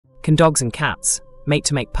Can dogs and cats mate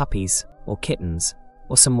to make puppies or kittens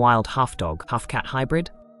or some wild half-dog, half-cat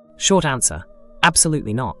hybrid? Short answer,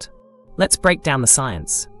 absolutely not. Let's break down the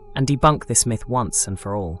science and debunk this myth once and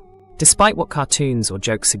for all. Despite what cartoons or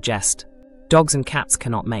jokes suggest, dogs and cats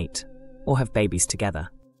cannot mate or have babies together.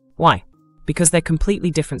 Why? Because they're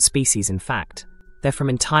completely different species. In fact, they're from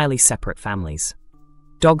entirely separate families.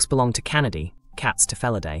 Dogs belong to Canidae, cats to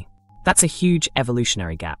Felidae. That's a huge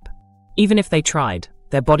evolutionary gap. Even if they tried,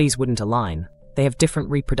 their bodies wouldn't align. They have different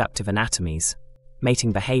reproductive anatomies,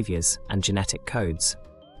 mating behaviors, and genetic codes.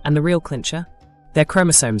 And the real clincher? Their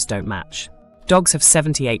chromosomes don't match. Dogs have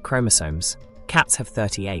 78 chromosomes, cats have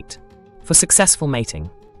 38. For successful mating,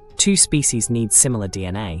 two species need similar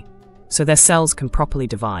DNA, so their cells can properly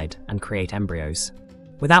divide and create embryos.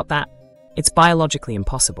 Without that, it's biologically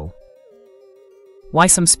impossible. Why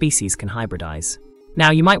some species can hybridize?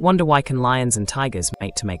 Now, you might wonder, why can lions and tigers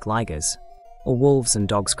mate to make ligers, or wolves and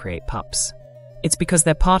dogs create pups? It's because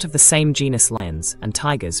they're part of the same genus. Lions and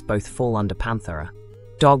tigers both fall under Panthera,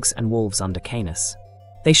 dogs and wolves under Canis.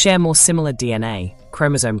 They share more similar DNA,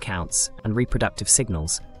 chromosome counts, and reproductive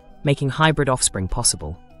signals, making hybrid offspring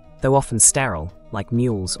possible, though often sterile, like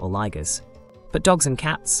mules or ligers. But dogs and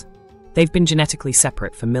cats? They've been genetically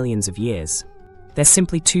separate for millions of years. They're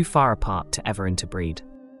simply too far apart to ever interbreed.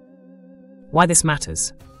 Why this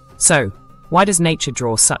matters? So, why does nature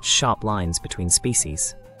draw such sharp lines between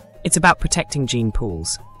species? It's about protecting gene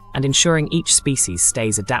pools and ensuring each species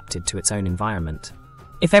stays adapted to its own environment.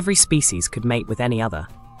 If every species could mate with any other,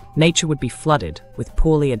 nature would be flooded with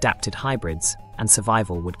poorly adapted hybrids and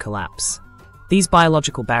survival would collapse. These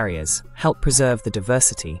biological barriers help preserve the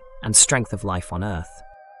diversity and strength of life on Earth.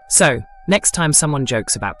 So, next time someone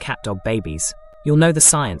jokes about cat-dog babies, you'll know the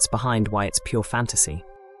science behind why it's pure fantasy.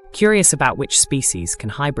 Curious about which species can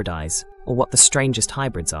hybridize or what the strangest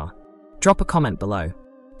hybrids are? Drop a comment below.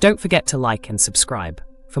 Don't forget to like and subscribe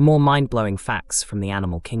for more mind-blowing facts from the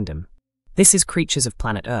animal kingdom. This is Creatures of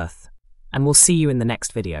Planet Earth, and we'll see you in the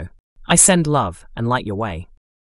next video. I send love and light your way.